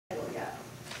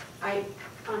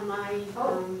on my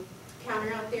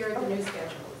counter out there, the new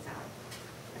schedule is out.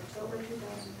 October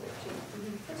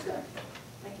 2013. That's good.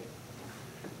 Thank you.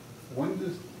 When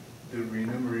does the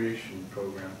remuneration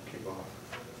program kick off?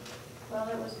 Well,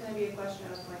 that was going to be a question I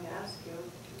was going to ask you,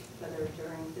 whether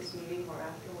during this meeting or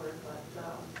afterward, but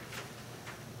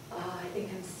it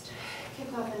can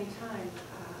kick off any time.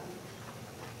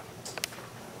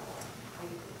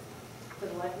 For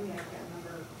the life of me, I can't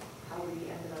remember how we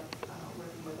ended up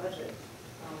working the budget,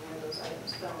 where those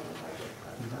items fell in the budget,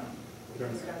 but we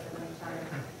can start at any time.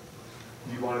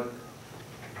 Do you want to,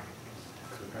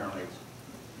 because apparently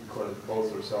we caught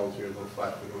both ourselves here a little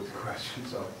flat-footed with the question,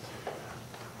 so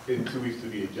in 2 weeks to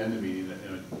the agenda meeting, do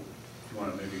you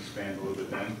want to maybe expand a little bit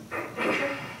then?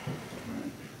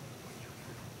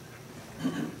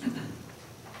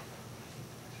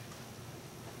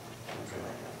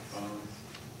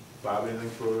 Bob, anything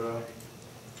for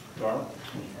Darla?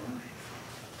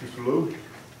 Mr. Lou?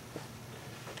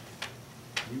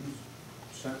 You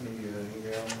sent me an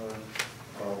email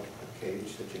about a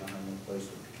cage that you don't have any place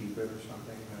to keep it or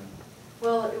something.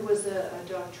 Well, it was a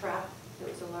dog trap. It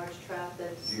was a large trap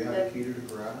that. Do you have a key to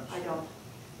the garage? I don't.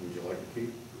 Would you like a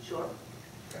key? Sure.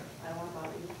 Okay. I don't want to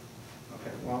bother you.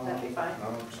 Okay, well, That'd be fine. no,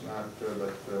 it's not, but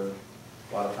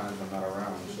a lot of times I'm not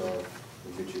around, so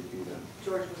we'll get you a key then.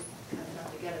 George was kind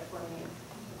enough to get it for me and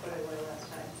put it away last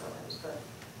time, so that was good.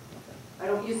 I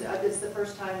don't use it. It's the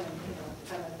first time, and the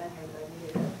time I've been here that I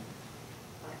needed it.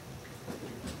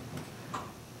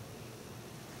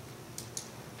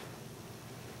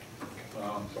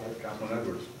 Sorry, Councilman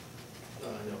Edwards.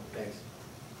 No, thanks.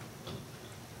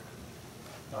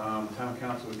 Town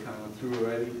council, we kind of went through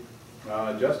already.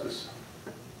 Justice.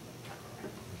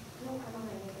 No, I don't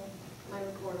have anything. My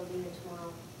report will be here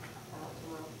tomorrow.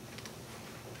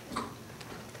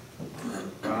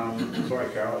 Sorry,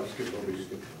 Carol, I skipped over you.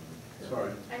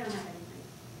 Sorry. I don't have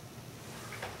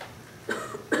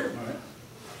anything. All right.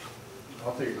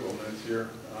 I'll take a couple minutes here.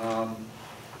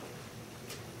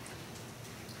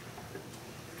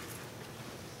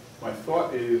 My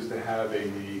thought is to have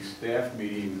a staff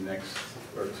meeting next,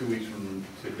 or 2 weeks from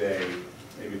today,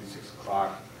 maybe at 6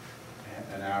 o'clock,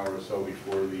 an hour or so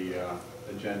before the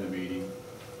agenda meeting.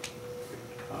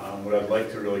 What I'd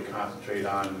like to really concentrate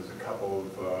on is a couple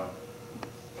of,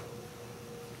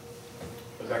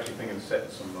 I was actually thinking of setting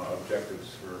some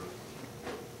objectives for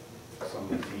some of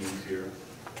the teams here.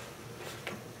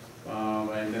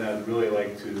 And then I'd really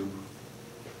like to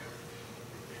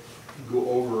go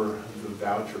over the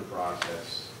voucher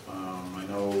process. I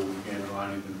know again,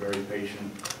 Ronnie's been very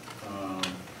patient.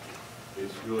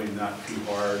 It's really not too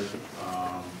hard.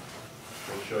 I'll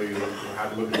show you how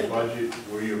to look at the budget,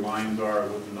 where your lines are,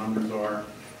 what the numbers are.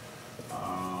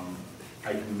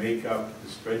 I can make up the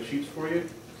spreadsheets for you,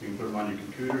 so you can put them on your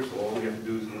computer, so all you have to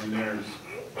do is go in there is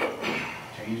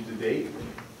change the date,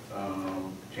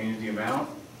 change the amount,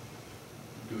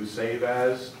 do a save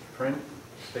as, print,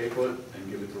 staple it, and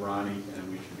give it to Ronnie,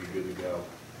 and we should be good to go.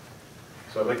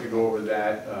 So I'd like to go over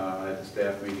that at the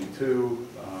staff meeting too.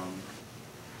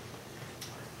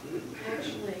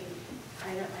 Actually, I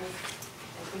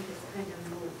think it's kind of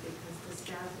moot because the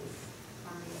staff is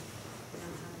fine. We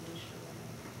don't have an issue with it.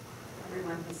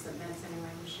 Everyone who submits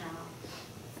anyway, Michelle,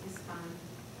 is fine.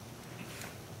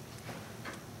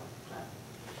 But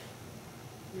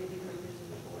maybe the members of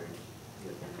the board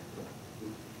would benefit.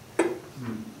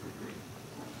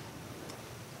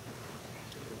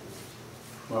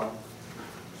 Well,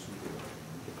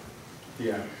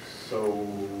 yeah, so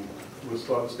we'll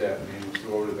start the staff meeting,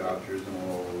 we'll go over the vouchers, and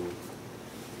we'll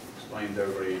explain to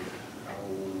everybody how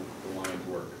the lines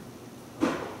work.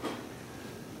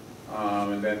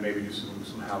 And then maybe do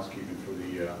some housekeeping for the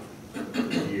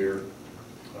year.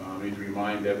 I need to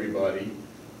remind everybody,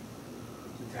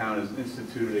 the town has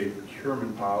instituted a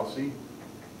procurement policy.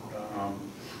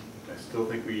 I still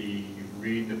think we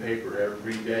read in the paper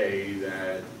every day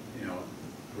that,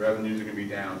 revenues are going to be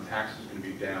down, taxes are going to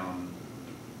be down.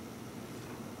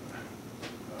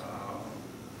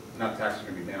 Not taxes are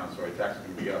going to be down, sorry, taxes are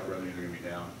going to be up, revenues are going to be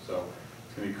down. So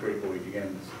it's going to be critical,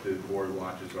 again, the board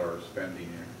watches our spending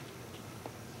here.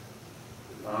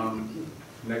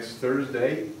 Next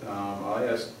Thursday, I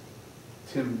asked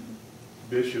Tim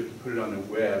Bishop to put it on the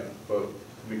web, but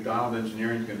McDonald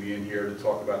Engineering is going to be in here to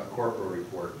talk about the corporate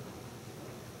report.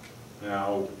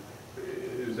 Now,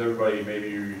 as everybody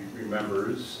maybe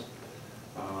remembers,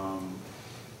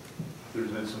 there's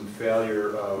been some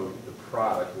failure of the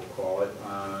product, we'll call it,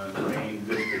 on the main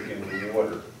district in the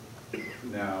water.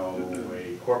 Now,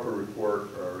 a corporate report,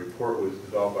 or a report was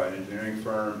developed by an engineering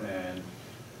firm, and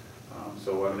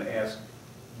so I'm going to ask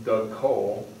Doug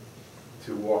Cole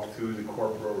to walk through the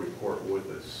corporal report with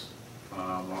us.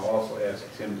 I'll also ask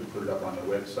Tim to put it up on the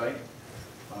website.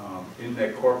 In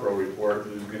that corporal report,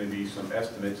 there's going to be some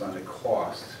estimates on the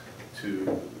cost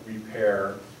to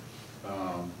repair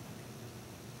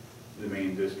the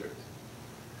main district.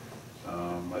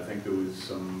 I think there was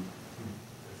some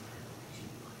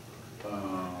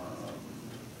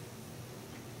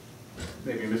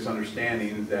maybe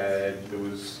misunderstanding that there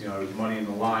was, there was money in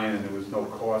the line and there was no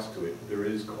cost to it. There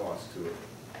is cost to it.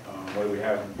 Whether we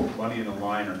have money in the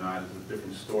line or not is a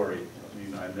different story. I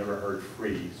mean, I've never heard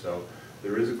free, so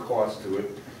there is a cost to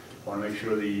it. I want to make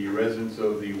sure the residents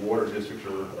of the water districts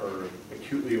are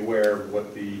acutely aware of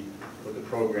what the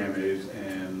program is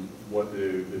and what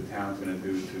the town's going to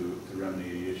do to remedy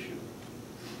the issue.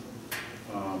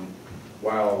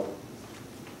 While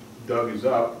Doug is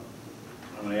up,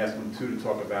 I'm going to ask him too to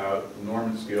talk about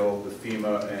Norman Skill, the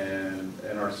FEMA and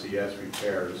NRCS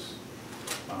repairs.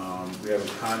 We have a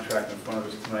contract in front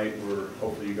of us tonight where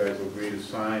hopefully you guys will agree to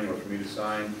sign, or for me to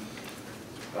sign,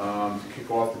 to kick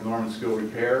off the Norman Skill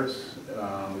repairs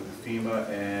with the FEMA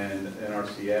and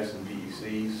NRCS and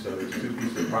DEC. So there's two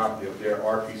pieces of property up there,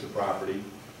 our piece of property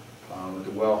with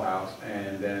the well house,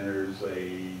 and then there's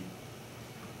a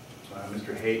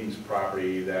Mr. Hayden's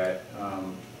property that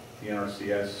the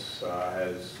NRCS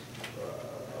has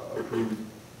approved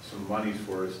some monies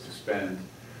for us to spend,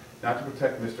 not to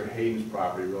protect Mr. Hayden's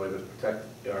property really, but to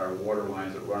protect our water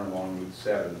lines that run along Route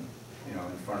 7,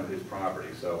 in front of his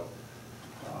property. So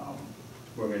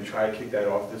we're going to try to kick that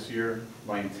off this year.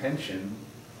 My intention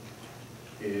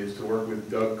is to work with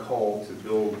Doug Cole to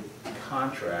build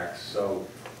contracts, so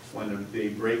when they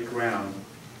break ground,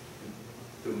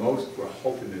 the most we're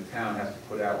hoping the town has to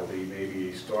put out will be maybe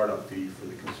a startup fee for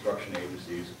the construction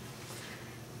agencies.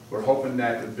 We're hoping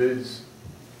that the bids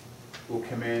will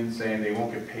come in saying they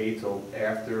won't get paid till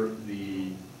after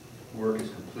the work is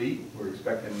complete. We're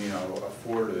expecting, a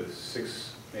 4 to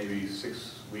 6, maybe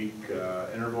 6 week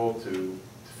interval to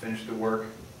finish the work.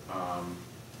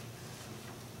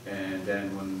 And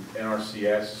then when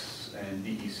NRCS and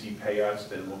DEC pay us,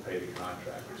 then we'll pay the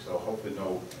contractor. So hopefully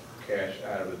no cash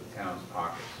out of the town's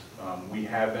pockets. We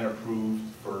have been approved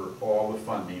for all the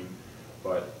funding,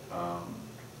 but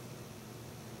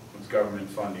it's government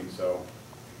funding, so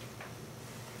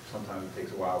sometimes it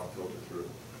takes a while to filter through.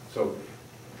 So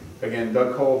again,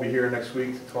 Doug Cole will be here next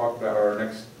week to talk about, or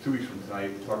next 2 weeks from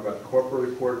tonight, to talk about the corporate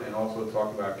report and also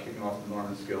talk about kicking off the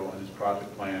Norman Skill and his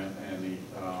project plan and the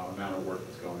amount of work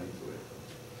that's going into it.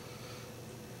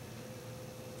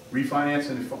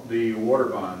 Refinancing the water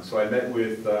bond. So I met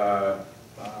with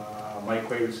Mike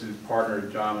Cuevas' partner,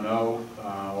 John Minot,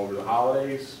 over the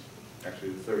holidays,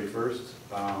 actually the 31st,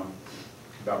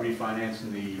 about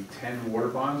refinancing the 10 water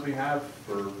bonds we have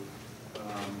for,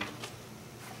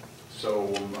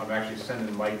 so I'm actually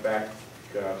sending Mike back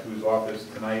to his office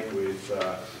tonight with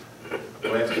the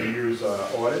last 2 years'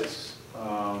 audits.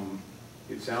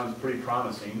 It sounds pretty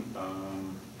promising.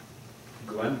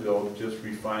 Glenville just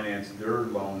refinanced their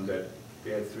loan that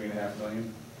they had $3.5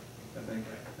 million, I think,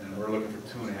 and we're looking for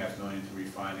 $2.5 million to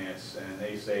refinance, and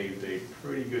they saved a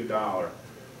pretty good dollar.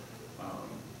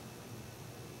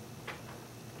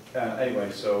 Anyway,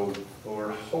 so what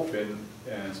we're hoping,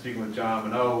 and speaking with John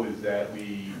Minot, is that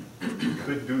we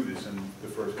could do this in the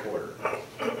first quarter.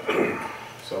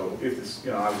 So if this,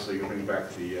 obviously you'll bring it back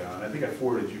to the, and I think I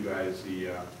forwarded you guys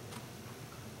the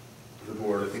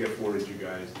board, I think I forwarded you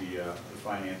guys the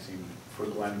financing for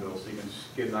Glenville, so you can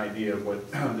just get an idea of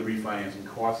what the refinancing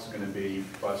cost is going to be,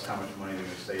 plus how much money they're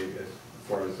going to save as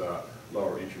far as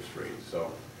lower interest rates.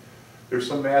 So there's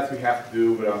some math we have to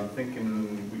do, but I'm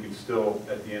thinking we can still,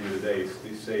 at the end of the day,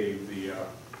 save the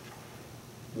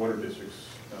water districts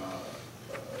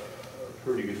a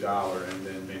pretty good dollar, and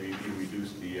then maybe even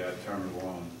reduce the term of the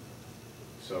loan.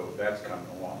 So that's coming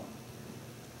along.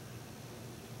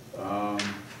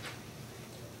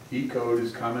 E-code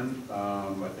is coming.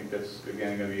 I think that's,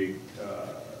 again, going to be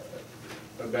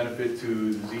a benefit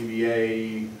to the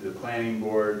ZBA, the planning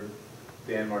board,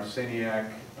 Dan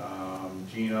Marciniak,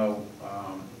 Gino,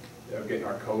 getting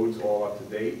our codes all up to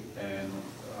date and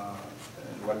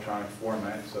in electronic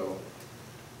format, so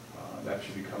that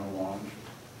should be coming along.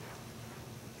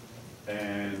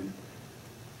 And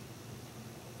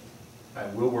I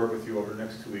will work with you over the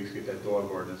next 2 weeks to get that dog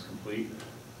ordinance complete.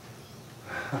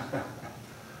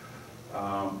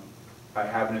 I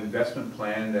have an investment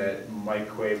plan that Mike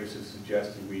Cuevas has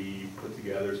suggested we put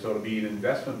together. So it'll be an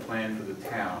investment plan for the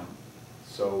town.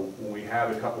 So when we have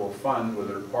a couple of funds,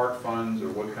 whether they're park funds or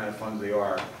what kind of funds they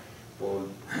are, we'll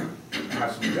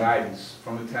have some guidance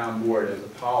from the town board as a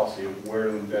policy of where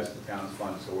to invest the town's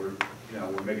funds. So we're you know,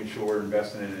 we're making sure we're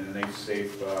investing in a nice,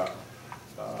 safe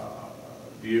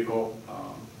vehicle.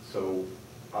 So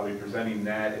I'll be presenting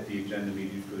that at the agenda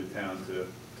meeting for the town to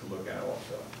look at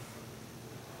also,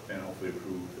 and hopefully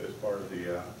approve as part of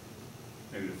the,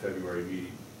 maybe the February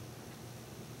meeting.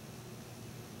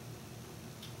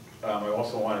 I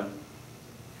also want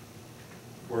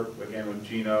to work again with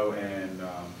Gino and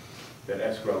that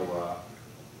escrow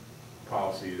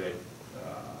policy that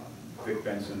Vic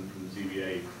Benson from the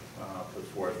ZBA put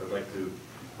forth. I'd like to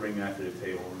bring that to the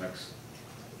table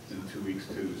in 2 weeks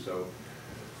too. So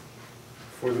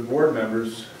for the board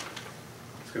members,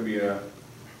 it's going to be a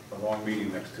long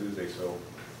meeting next Tuesday, so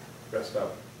rest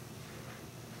up.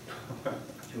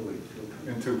 2 weeks.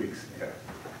 In 2 weeks, yeah.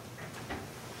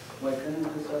 Mike, can I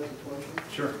just ask a question?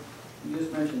 Sure. You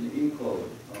just mentioned the E-code.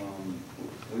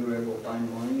 We were able to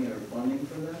find money or funding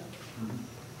for that?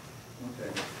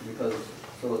 Okay, because,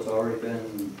 so it's already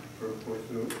been put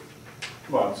through?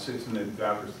 Well, it's in the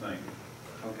driver's thing.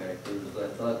 Okay, because I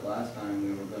thought last time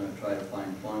we were going to try to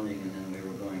find funding and then we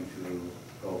were going to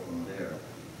go from there,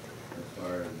 as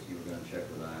far as you were going to check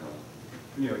with Iowa.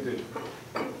 Yeah, we did.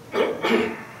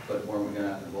 But weren't we going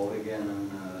to have to vote again on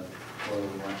whether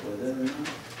we went with it or not?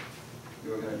 You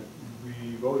were going to,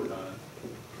 We voted on it.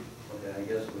 okay, I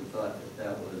guess we thought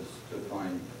that was to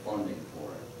find funding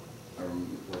for it. Or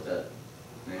was that,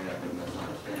 maybe I've been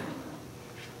misunderstanding that.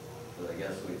 But I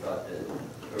guess we thought that we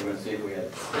were going to see if we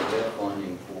had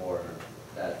funding for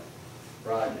that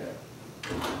project.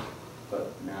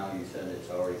 But now you said it's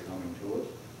already coming to us?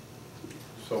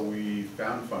 So we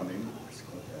found funding.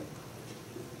 Okay.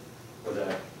 Was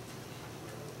that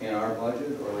in our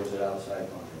budget or was it outside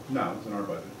funding? No, it's in our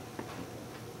budget.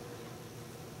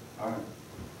 All right.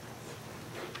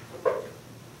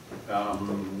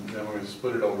 Then we're going to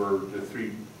split it over the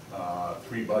three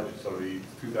budgets, so the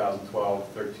 2012,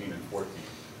 13, and 14.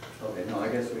 Okay, no, I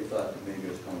guess we thought that maybe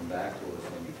it was coming back to us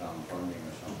when you found funding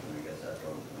or something. I guess that's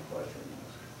what was the question.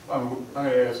 I'm going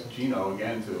to ask Gino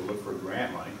again to look for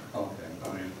grant money. Okay.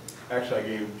 I mean, actually, I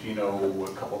gave Gino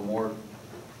a couple more.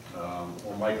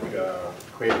 Well, Mike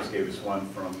Quavers gave us one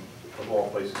from, of all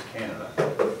places, Canada,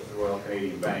 the Royal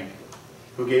Canadian Bank,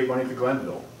 who gave money to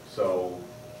Glenville. So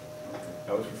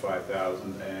that was for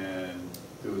 $5,000, and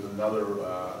there was another,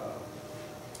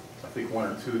 I think 1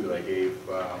 or 2 that I gave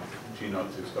Gino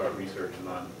to start researching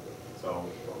on. So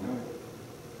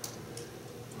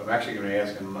I'm actually going to be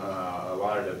asking a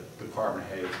lot of the department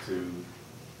heads to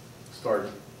start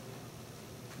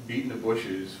beating the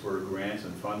bushes for grants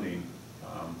and funding,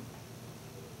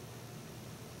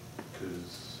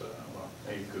 because well,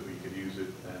 A, because we could use it,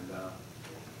 and I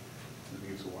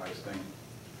think it's a wise thing.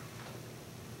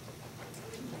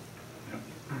 Yep.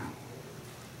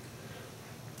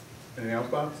 Anything else,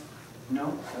 Bob? No,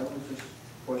 that was just a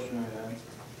question I had.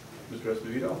 Mr.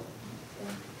 Esposito?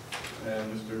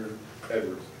 And Mr.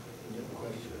 Edwards?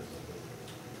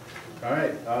 All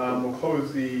right, we'll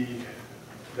close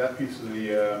that piece of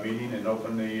the meeting and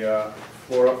open the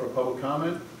floor up for public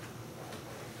comment.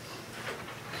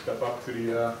 Step up to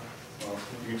the, well,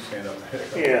 you can stand up there.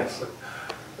 Yes.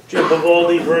 Jim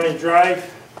Vivaldi, Vernon Drive.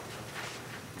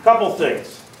 Couple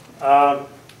things.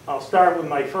 I'll start with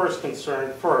my first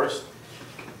concern first.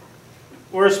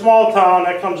 We're a small town,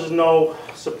 that comes as no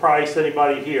surprise to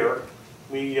anybody here.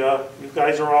 You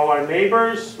guys are all our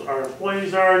neighbors, our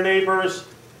employees are our neighbors.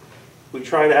 We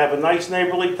try to have a nice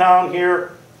neighborly town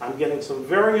here. I'm getting some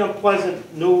very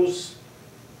unpleasant news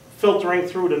filtering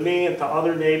through to me and to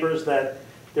other neighbors that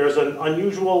there's an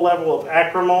unusual level of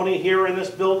acrimony here in this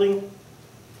building.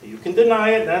 You can deny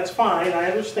it, that's fine, I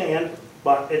understand,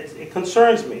 but it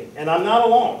concerns me, and I'm not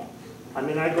alone. I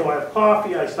mean, I go have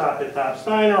coffee, I stop at Top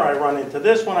Steiner, I run into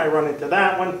this one, I run into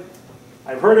that one.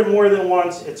 I've heard it more than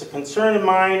once. It's a concern of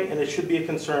mine, and it should be a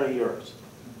concern of yours.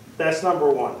 That's number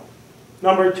one.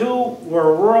 Number two,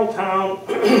 we're a rural town.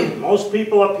 Most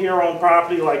people up here own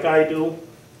property like I do.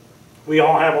 We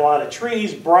all have a lot of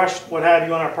trees, brush, what have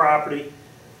you on our property.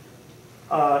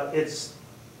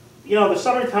 You know, the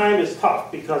summertime is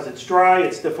tough because it's dry,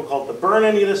 it's difficult to burn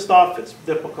any of this stuff, it's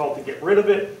difficult to get rid of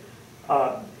it.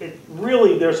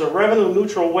 There's a revenue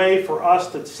neutral way for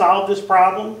us to solve this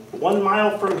problem. 1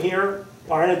 mile from here,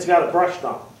 Larned's got a brush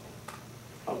dump.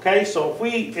 Okay, so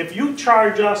if you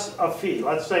charge us a fee,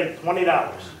 let's say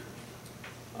 $20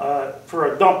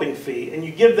 for a dumping fee, and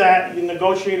you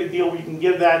negotiate a deal where you can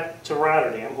give that to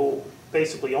Rotterdam, who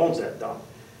basically owns that dump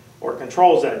or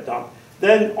controls that dump,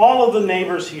 then all of the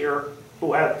neighbors here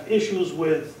who have issues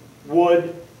with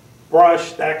wood,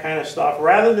 brush, that kind of stuff,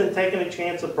 rather than taking a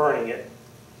chance of burning it,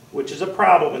 which is a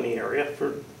problem in the area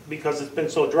because it's been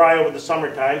so dry over the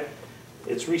summertime,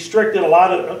 It's restricted a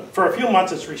lot of, for a few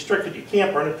months it's restricted, you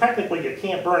can't burn it. Technically you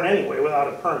can't burn anyway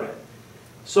without a permit.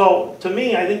 So to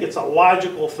me, I think it's a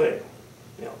logical thing.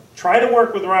 You know, try to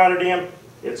work with Rotterdam.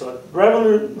 It's a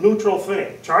revenue neutral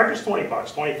thing. Charge us 20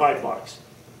 bucks, 25 bucks.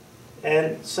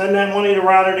 And send that money to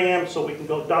Rotterdam so we can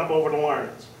go dump over to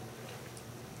Lawrence.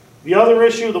 The other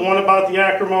issue, the one about the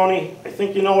acrimony, I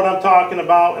think you know what I'm talking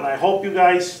about, and I hope you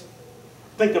guys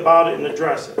think about it and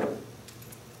address it.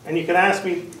 And you can ask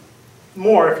me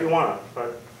more if you want,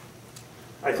 but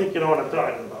I think you know what I'm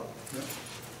talking about.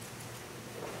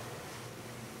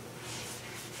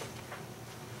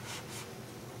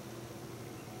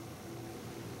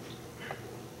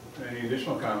 Any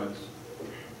additional comments?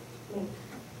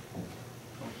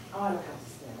 Oh, I don't have to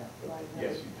stand up, do I?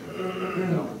 Yes, you do.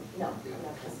 No, I'm not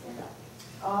gonna stand up.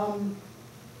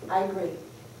 I agree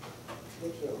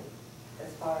with you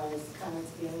as far as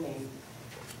comments being made.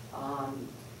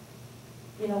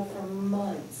 You know, for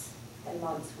months and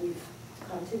months, we've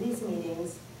come to these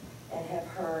meetings and have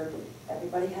heard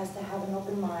everybody has to have an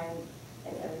open mind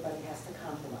and everybody has to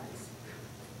compromise.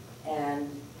 And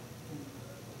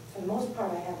for the most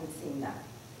part, I haven't seen that.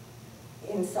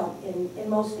 In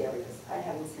most areas, I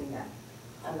haven't seen that.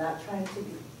 I'm not trying to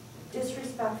be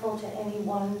disrespectful to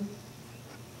anyone,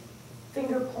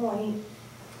 finger point,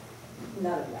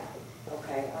 none of that,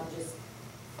 okay? I'm just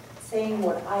saying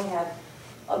what I have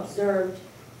observed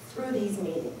through these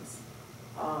meetings.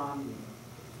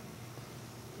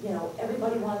 You know,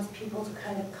 everybody wants people to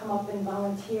kind of come up and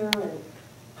volunteer and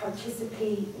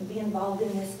participate and be involved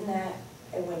in this and that,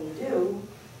 and when you do,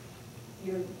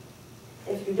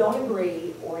 if you don't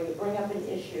agree, or you bring up an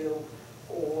issue,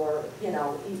 or, you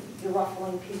know, you're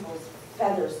ruffling people's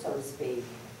feathers, so to speak,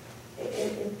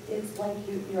 it's like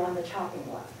you're on the chopping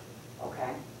block,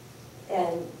 okay?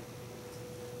 And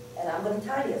I'm going to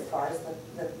tell you, as far as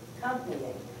the comp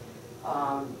meeting,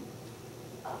 I'm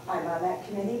on that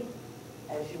committee,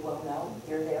 as you well know.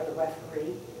 You're there, the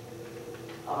referee.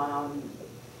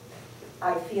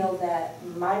 I feel that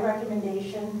my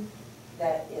recommendation,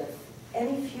 that if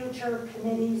any future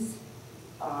committees,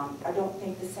 I don't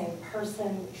think the same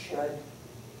person should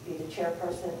be the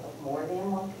chairperson of more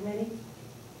than one committee.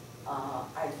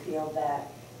 I feel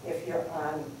that if you're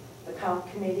on the comp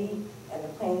committee and the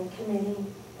planning committee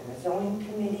and the zoning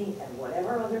committee and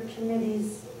whatever other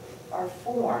committees are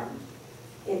formed,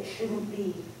 it shouldn't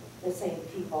be the same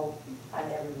people on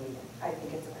every meeting. I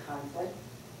think it's a conflict.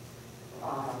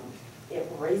 It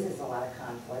raises a lot of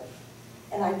conflict.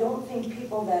 And I don't think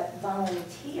people that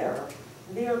volunteer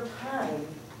their time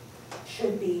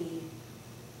should be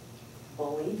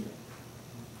bullied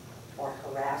or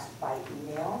harassed by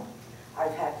email.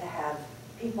 I've had to have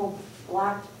people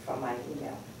blocked from my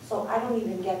email. So I don't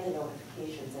even get the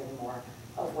notifications anymore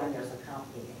of when there's a comp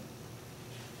meeting.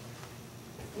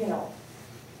 You know,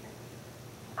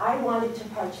 I wanted to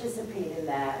participate in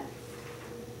that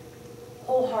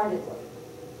wholeheartedly.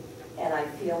 And I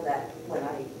feel that when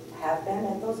I have been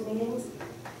at those meetings,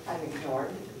 I'm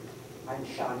ignored, I'm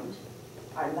shunned.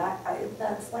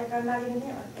 That's like I'm not even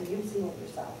there, and you've seen it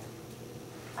yourself.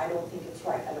 I don't think it's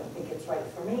right. I don't think it's right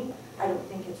for me. I don't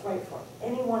think it's right for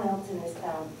anyone else in this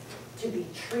town to be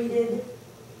treated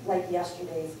like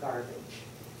yesterday's garbage.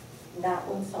 Not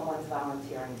when someone's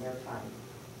volunteering their time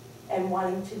and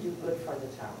wanting to do good for the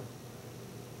town.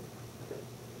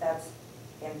 That's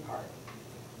in part.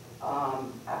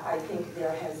 I think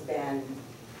there has been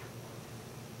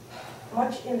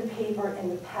much in the paper in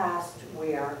the past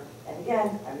where, and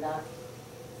again, I'm not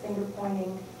finger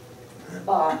pointing,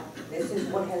 but this is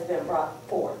what has been brought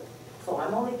forth. So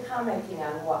I'm only commenting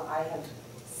on what I have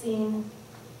seen,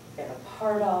 been a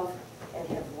part of, and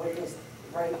have witnessed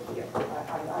right here.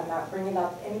 I'm not bringing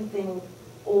up anything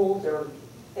old or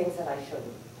things that I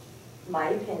shouldn't. My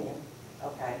opinion,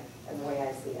 okay, and the way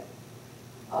I see it.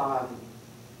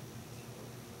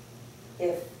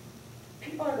 If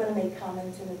people are going to make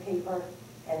comments in the paper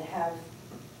and have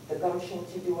the gumption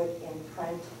to do it in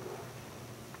print,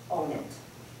 own it.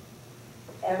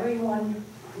 Everyone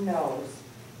knows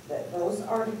that those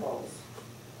articles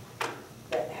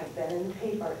that have been in the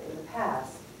paper in the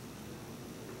past,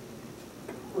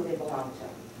 who they belong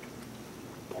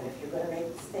to. And if you're going to make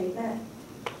a statement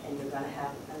and you're going to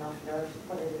have enough nerve to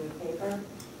put it in the paper,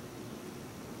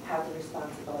 have the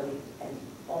responsibility and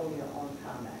own your own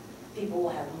comment. People will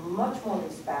have much more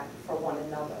respect for one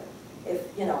another. If,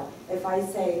 you know, if I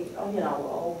say,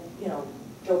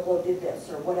 Joe Blow did this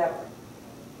or whatever,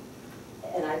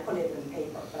 and I put it in the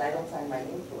paper, but I don't sign my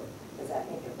name to it, does that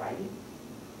make it right?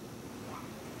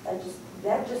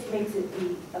 That just makes it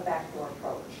be a backdoor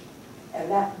approach.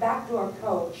 And that backdoor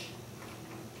approach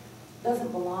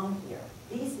doesn't belong here.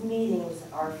 These meetings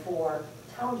are for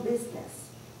town business,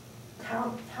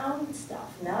 town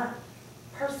stuff, not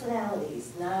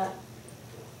personalities, not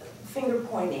finger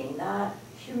pointing, not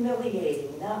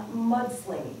humiliating, not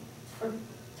mudslinging. It's for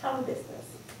town business.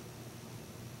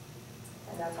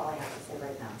 And that's all I have to say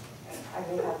right now.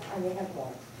 I may have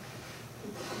more.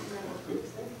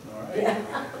 All right. Yeah,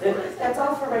 that's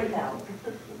all for right now.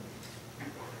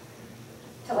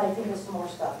 Till I think of some more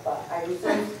stuff, but I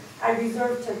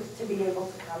reserve to be able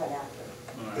to comment after.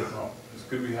 All right, well, it's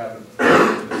good we have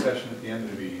a session at the end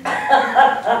of the meeting. But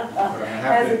I'm gonna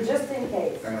have As to- a just in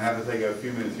case. I'm gonna have to take a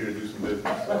few minutes here to do some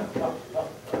business, so.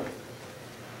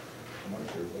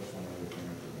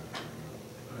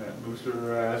 Mr.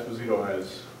 Esposito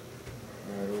has,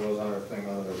 There was another thing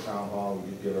under the town hall,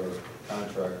 we did get a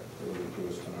contract delivered to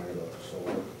us tonight about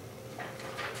solar.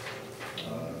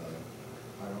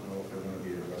 I don't know if they're gonna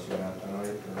be addressing that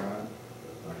tonight or not.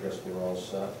 I guess we're all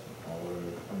set, all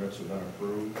the permits have been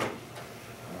approved. I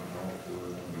don't know if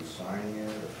we're gonna be signing it,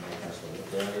 if Mike has to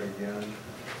look at it again.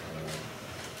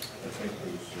 I think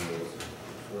it's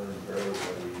very imperative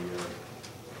that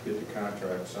we get the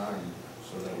contract signed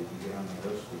so that we can get on the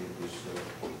list to get this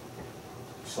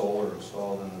solar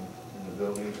installed in the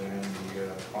buildings and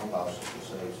the pump houses to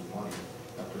save some money.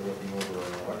 After looking over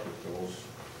our electric bills,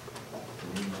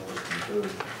 we know it's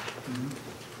compared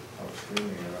how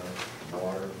extremely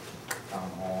water, town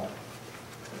hall.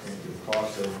 I think the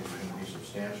cost savings is going to be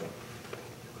substantial,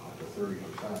 up to 30%,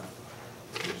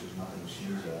 which is nothing to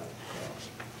sneeze at.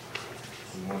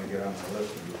 So we want to get on the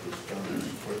list and get this done as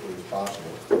quickly as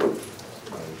possible, I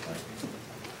would think.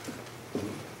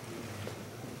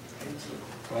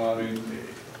 well, I mean,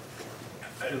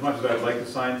 as much as I'd like to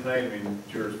sign tonight, I mean,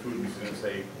 jurisprudence is gonna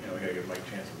say, we gotta give Mike a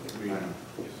chance to read it.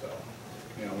 So,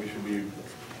 we should be,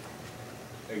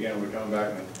 again, we're coming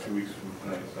back in 2 weeks from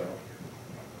tonight, so.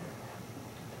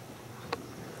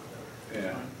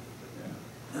 Yeah.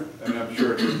 I mean, I'm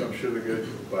sure they're good,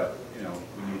 but, we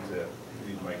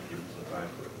need Mike to give him some time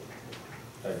for it.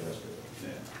 Digest it.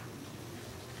 Yeah.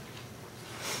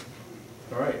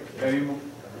 All right,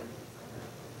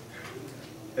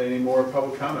 any more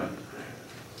public comment?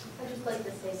 I'd just like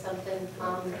to say something.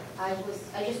 I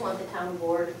just want the town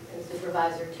board and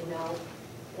supervisor to know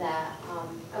that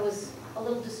I was a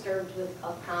little disturbed with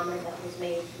a comment that was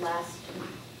made last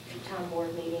town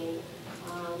board meeting.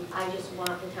 I just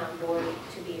want the town board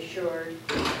to be assured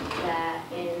that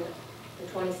in the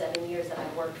 27 years that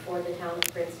I've worked for the town of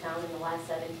Princetown, in the last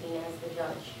 17 as the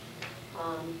judge,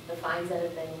 the fines that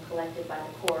have been collected by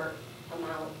the court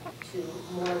amount to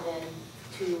more than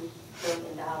 $2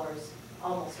 billion,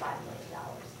 almost $5 million.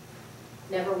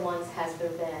 Never once has there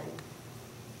been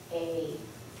a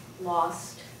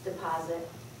lost deposit,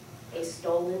 a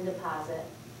stolen deposit,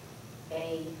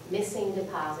 a missing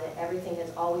deposit. Everything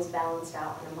has always balanced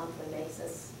out on a monthly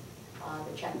basis.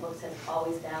 The checkbooks have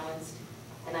always balanced.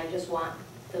 And I just want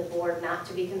the board not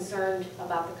to be concerned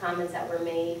about the comments that were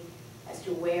made as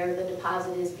to where the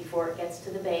deposit is before it gets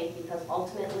to the bank, because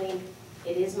ultimately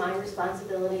it is my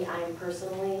responsibility. I am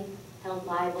personally held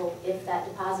liable if that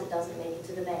deposit doesn't make it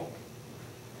to the bank.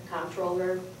 The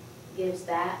comptroller gives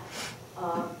that,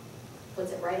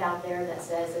 puts it right out there that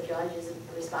says the judge is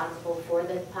responsible for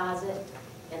the deposit,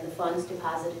 and the funds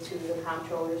deposited to the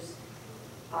comptrollers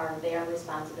are their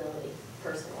responsibility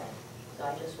personally. So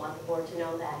I just want the board to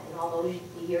know that in all those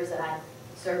years that I've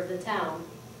served the town,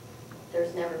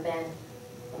 there's never been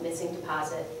a missing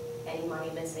deposit, any money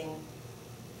missing.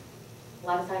 A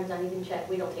lot of times not even check,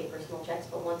 we don't take personal checks,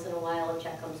 but once in a while a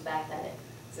check comes back that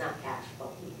it's not cash,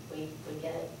 but we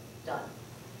get it done.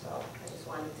 So I just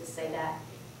wanted to say that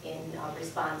in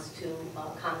response to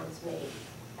comments made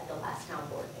at the last town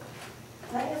board meeting.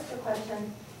 Can I ask a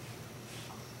question?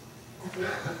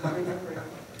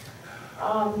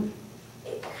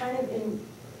 It kind of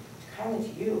to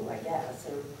you, I guess,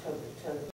 or to